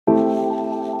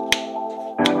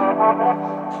Well,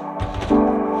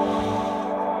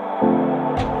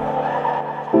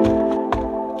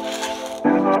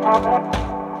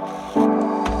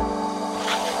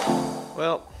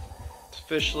 it's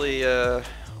officially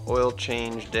oil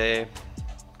change day.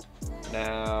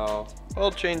 Now,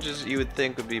 oil changes you would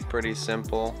think would be pretty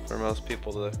simple for most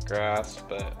people to grasp,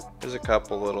 but there's a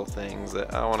couple little things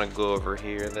that I want to go over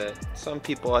here that some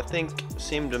people I think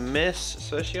seem to miss,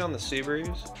 especially on the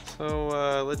Subarus.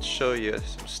 So let's show you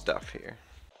some stuff here.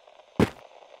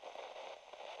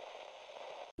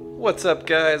 What's up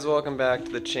guys, welcome back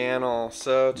to the channel.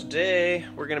 So today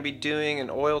we're going to be doing an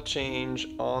oil change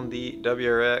on the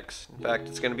WRX. In fact,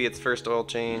 it's going to be its first oil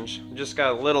change. Just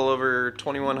got a little over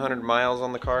 2,100 miles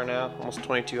on the car now, almost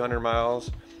 2,200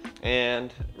 miles.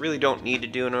 And really don't need to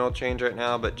do an oil change right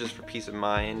now, but just for peace of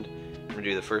mind, I'm going to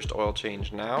do the first oil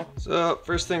change now. So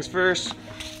first things first,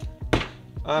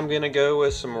 I'm going to go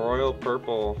with some Royal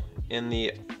Purple in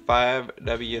the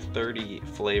 5W30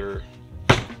 flavor.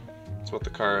 What the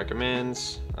car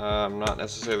recommends. Not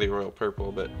necessarily Royal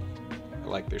Purple, but I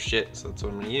like their shit, so that's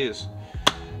what I'm gonna use.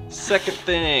 Second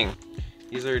thing,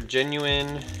 these are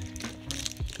genuine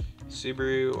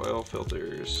Subaru oil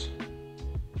filters.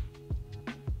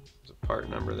 There's a part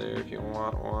number there if you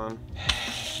want one.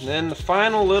 And then the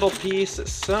final little piece that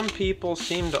some people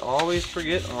seem to always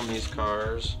forget on these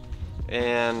cars,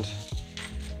 and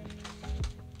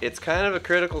it's kind of a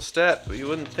critical step, but you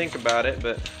wouldn't think about it,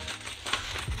 but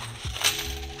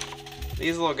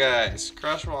these little guys,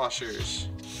 crush washers.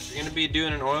 If you're gonna be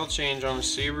doing an oil change on a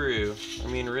Subaru, I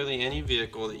mean really any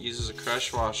vehicle that uses a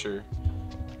crush washer,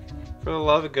 for the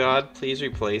love of God, please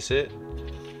replace it.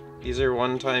 These are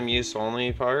one-time use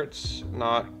only parts,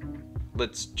 not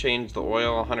let's change the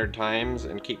oil 100 times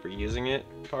and keep reusing it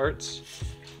parts.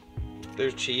 They're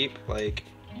cheap, like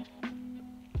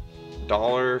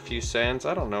 $1, a few cents,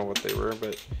 I don't know what they were,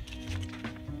 but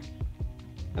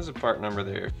there's a part number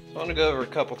there. I want to go over a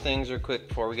couple things real quick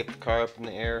before we get the car up in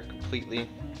the air completely.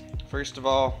 First of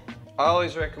all, I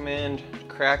always recommend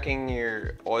cracking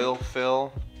your oil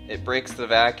fill. It breaks the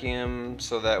vacuum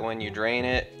so that when you drain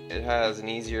it, it has an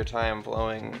easier time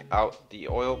flowing out the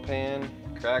oil pan.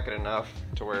 Crack it enough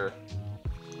to where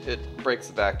it breaks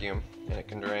the vacuum and it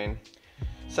can drain.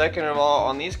 Second of all,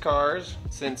 on these cars,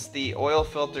 since the oil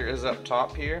filter is up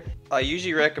top here, I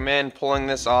usually recommend pulling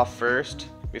this off first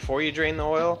before you drain the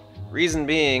oil. Reason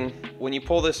being, when you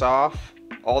pull this off,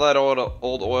 all that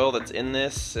old oil that's in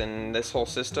this and this whole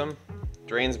system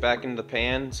drains back into the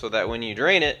pan, so that when you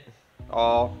drain it,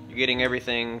 you're getting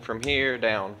everything from here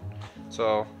down.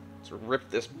 So let's rip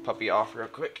this puppy off real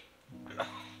quick.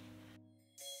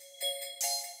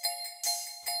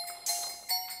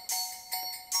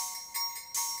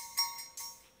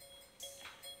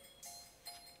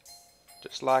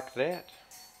 Just like that.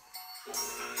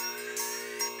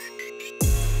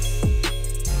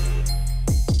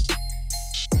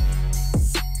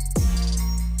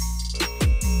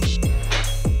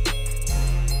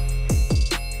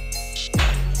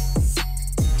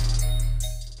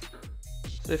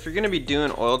 So if you're going to be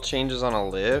doing oil changes on a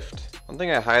lift, one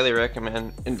thing I highly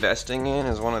recommend investing in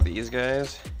is one of these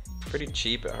guys. Pretty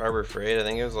cheap at Harbor Freight. I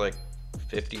think it was like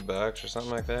 50 bucks or something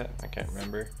like that. I can't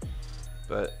remember.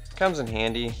 But it comes in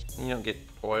handy. You don't get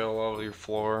oil all over your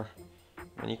floor.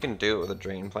 And you can do it with a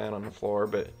drain plan on the floor,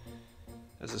 but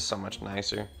this is so much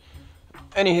nicer.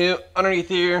 Anywho, underneath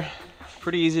here,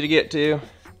 pretty easy to get to. You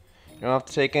don't have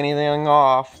to take anything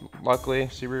off. Luckily,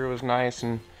 Subaru was nice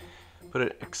and put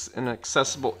it in an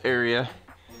accessible area.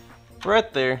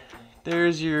 Right there,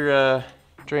 there's your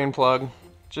drain plug.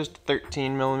 Just a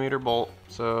 13mm bolt.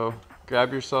 So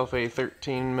grab yourself a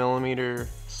 13mm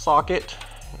socket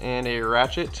and a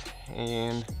ratchet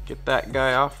and get that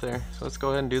guy off there. So let's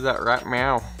go ahead and do that right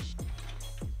now.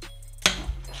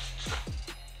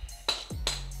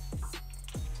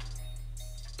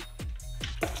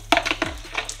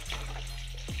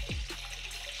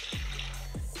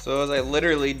 So as I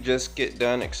literally just get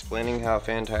done explaining how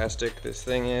fantastic this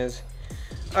thing is,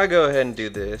 I go ahead and do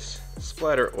this.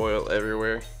 Splatter oil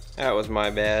everywhere. That was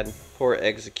my bad. Poor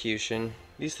execution.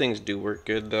 These things do work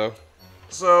good though.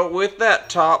 So with that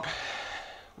top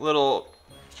little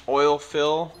oil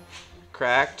fill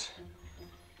cracked,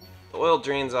 the oil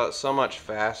drains out so much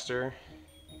faster.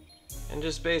 And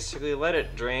just basically let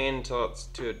it drain until it's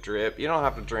to a drip. You don't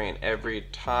have to drain every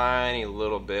tiny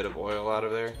little bit of oil out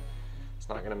of there. It's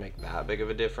not gonna make that big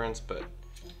of a difference, but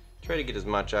try to get as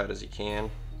much out as you can.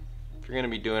 If you're gonna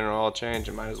be doing an oil change,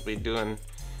 you might as well be doing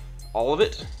all of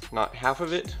it, not half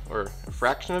of it or a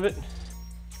fraction of it.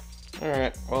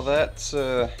 Alright, well that's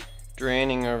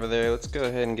draining over there. Let's go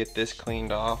ahead and get this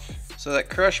cleaned off. So that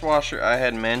crush washer I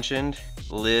had mentioned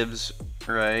lives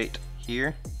right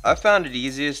here. I found it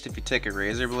easiest if you take a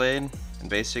razor blade and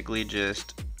basically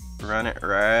just run it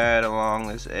right along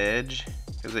this edge,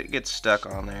 because it gets stuck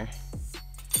on there.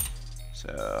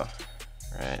 So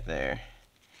right there.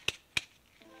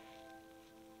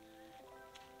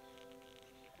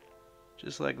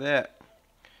 Just like that.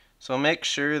 So make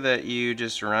sure that you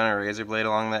just run a razor blade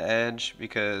along the edge,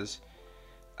 because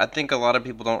I think a lot of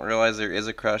people don't realize there is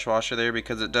a crush washer there,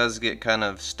 because it does get kind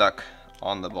of stuck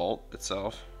on the bolt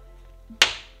itself.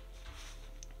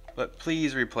 But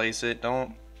please replace it.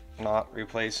 Don't not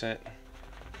replace it.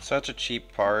 Such a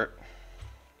cheap part.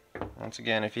 Once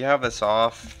again, if you have this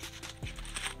off,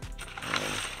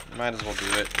 you might as well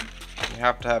do it. You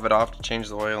have to have it off to change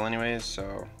the oil anyways,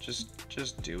 so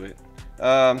just do it.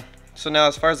 So now,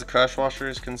 as far as the crush washer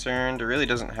is concerned, it really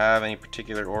doesn't have any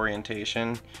particular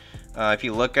orientation. If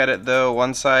you look at it though,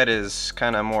 one side is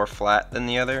kind of more flat than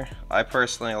the other. I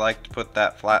personally like to put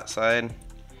that flat side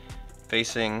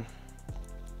facing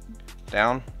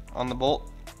down on the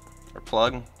bolt, or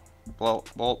plug, bolt,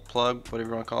 plug, whatever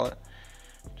you want to call it.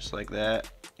 Just like that.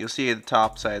 You'll see the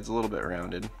top side's a little bit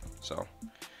rounded. So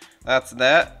that's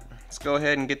that. Let's go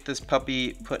ahead and get this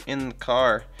puppy put in the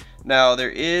car. Now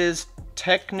there is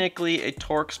technically a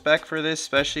torque spec for this,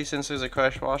 especially since there's a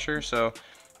crush washer, so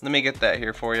let me get that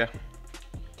here for you.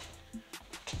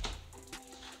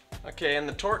 Okay, and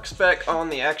the torque spec on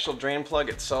the actual drain plug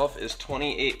itself is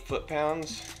 28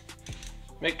 foot-pounds.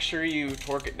 Make sure you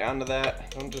torque it down to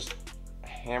that. Don't just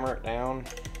hammer it down.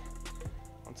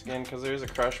 Once again, because there's a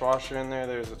crush washer in there,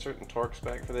 there's a certain torque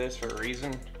spec for this for a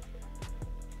reason.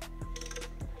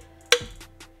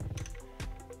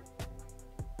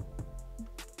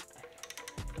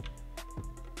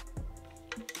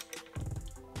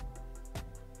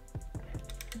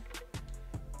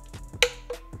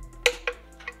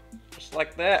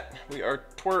 Like that, we are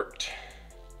twerked.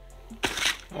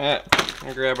 Alright, I'm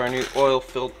gonna grab our new oil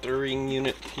filtering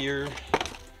unit here.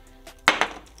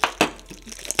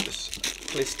 Get this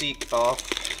plastic off.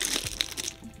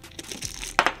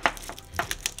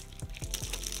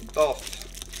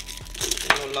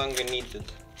 Off. No longer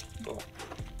needed. Oh.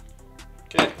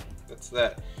 Okay, that's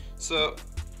that. So,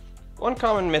 one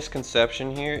common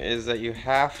misconception here is that you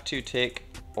have to take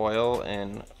oil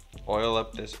and oil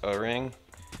up this O-ring.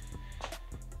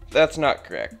 That's not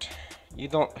correct. You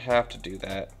don't have to do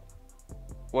that.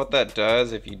 What that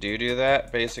does, if you do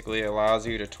that, basically allows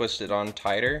you to twist it on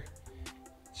tighter.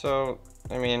 So,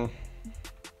 I mean,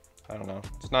 I don't know.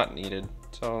 It's not needed.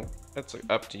 So, it's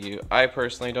up to you. I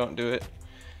personally don't do it.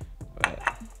 But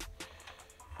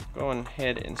go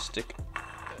ahead and stick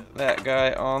that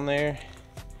guy on there.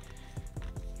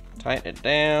 Tighten it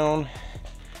down.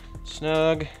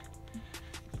 Snug.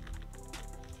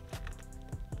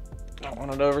 Don't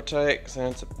want it over tight, because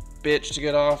then it's a bitch to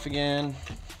get off again.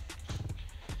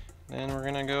 Then we're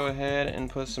gonna go ahead and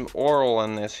put some oil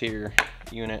in this here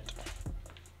unit.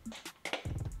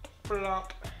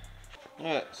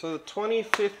 Alright, so the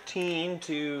 2015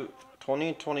 to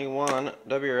 2021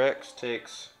 WRX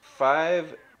takes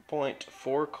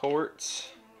 5.4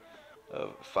 quarts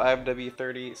of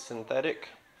 5W30 synthetic.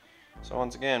 So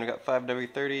once again, we got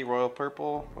 5W30 Royal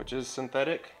Purple, which is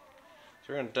synthetic.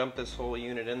 So we're gonna dump this whole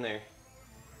unit in there.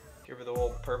 Give her the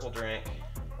old purple drink.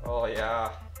 Oh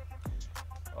yeah.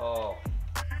 Oh.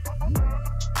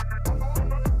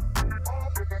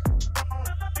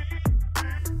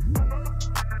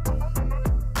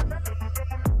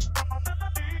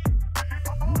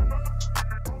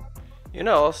 You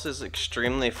know what else is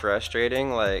extremely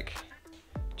frustrating, like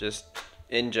just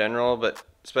in general, but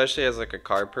especially as like a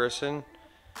car person?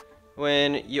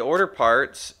 When you order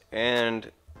parts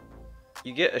and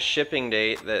you get a shipping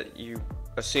date that you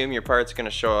assume your part's gonna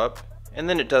show up, and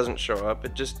then it doesn't show up.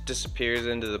 It just disappears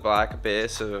into the black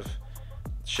abyss of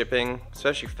shipping,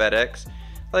 especially FedEx.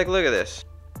 Like, look at this.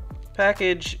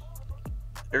 Package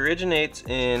originates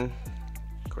in,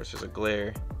 of course there's a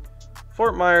glare,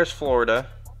 Fort Myers, Florida,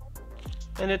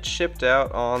 and it's shipped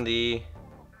out on the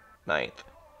 9th.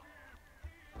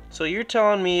 So you're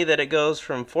telling me that it goes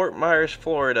from Fort Myers,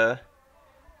 Florida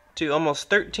to almost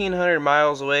 1,300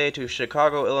 miles away to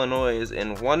Chicago, Illinois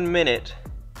in 1 minute,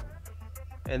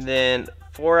 and then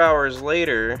 4 hours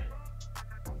later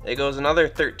it goes another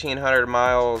 1,300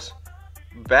 miles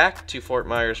back to Fort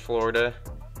Myers, Florida,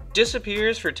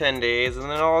 disappears for 10 days,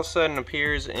 and then all of a sudden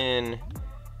appears in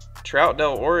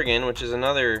Troutdale, Oregon, which is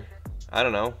another, I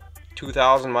don't know,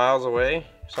 2,000 miles away,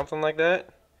 something like that?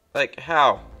 Like,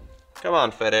 how? Come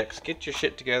on, FedEx, get your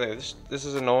shit together. This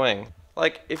is annoying.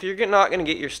 Like, if you're not gonna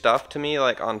get your stuff to me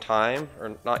like on time,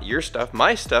 or not your stuff,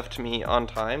 my stuff to me on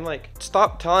time, like,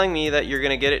 stop telling me that you're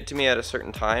gonna get it to me at a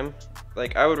certain time.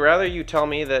 Like, I would rather you tell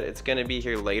me that it's gonna be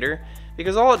here later,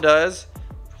 because all it does,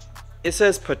 it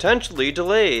says potentially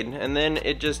delayed, and then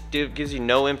it just gives you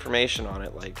no information on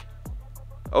it. Like,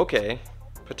 okay,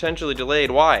 potentially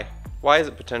delayed, why? Why is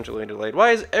it potentially delayed?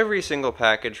 Why is every single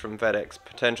package from FedEx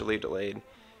potentially delayed?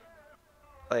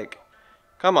 Like,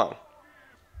 come on.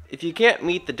 If you can't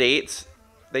meet the dates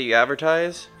that you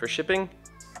advertise for shipping,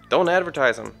 don't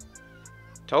advertise them.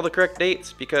 Tell the correct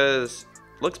dates, because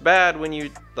it looks bad when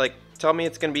you like tell me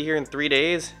it's gonna be here in 3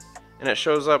 days and it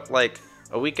shows up like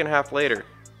a week and a half later.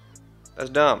 That's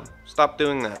dumb. Stop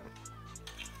doing that.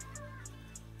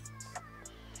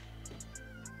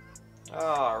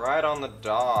 Ah, right on the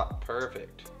dot.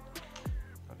 Perfect. I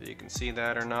don't know if you can see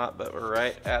that or not, but we're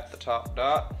right at the top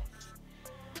dot.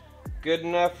 Good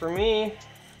enough for me.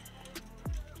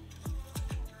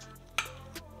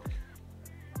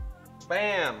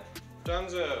 Bam!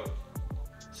 Dunzo!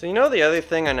 So you know the other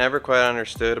thing I never quite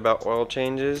understood about oil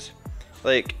changes?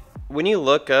 Like, when you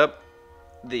look up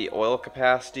the oil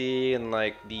capacity and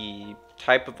like the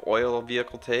type of oil a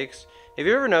vehicle takes, have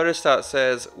you ever noticed how it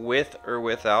says with or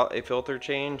without a filter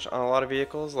change on a lot of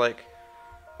vehicles? Like,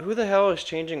 who the hell is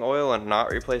changing oil and not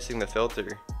replacing the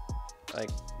filter?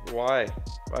 Like, why?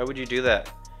 Why would you do that?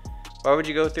 Why would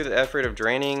you go through the effort of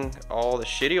draining all the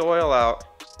shitty oil out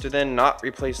to then not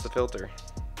replace the filter?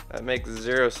 That makes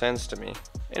zero sense to me.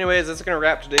 Anyways, that's gonna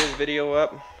wrap today's video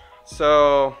up.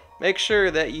 So make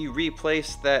sure that you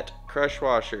replace that crush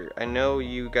washer. I know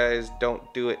you guys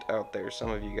don't do it out there,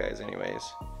 some of you guys anyways.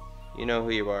 You know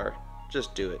who you are.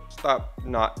 Just do it. Stop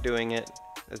not doing it.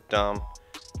 It's dumb.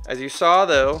 As you saw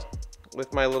though,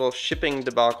 with my little shipping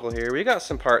debacle here, we got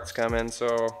some parts coming,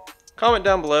 so comment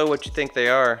down below what you think they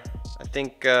are. I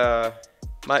think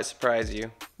might surprise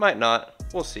you. Might not.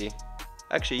 We'll see.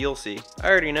 Actually, you'll see. I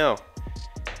already know.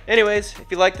 Anyways,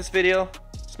 if you like this video,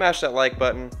 smash that like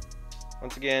button.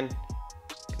 Once again,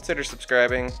 consider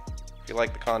subscribing if you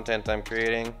like the content I'm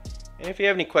creating. And if you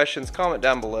have any questions, comment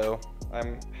down below.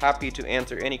 I'm happy to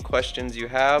answer any questions you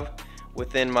have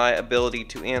within my ability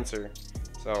to answer.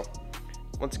 So,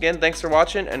 once again, thanks for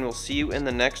watching, and we'll see you in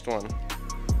the next one.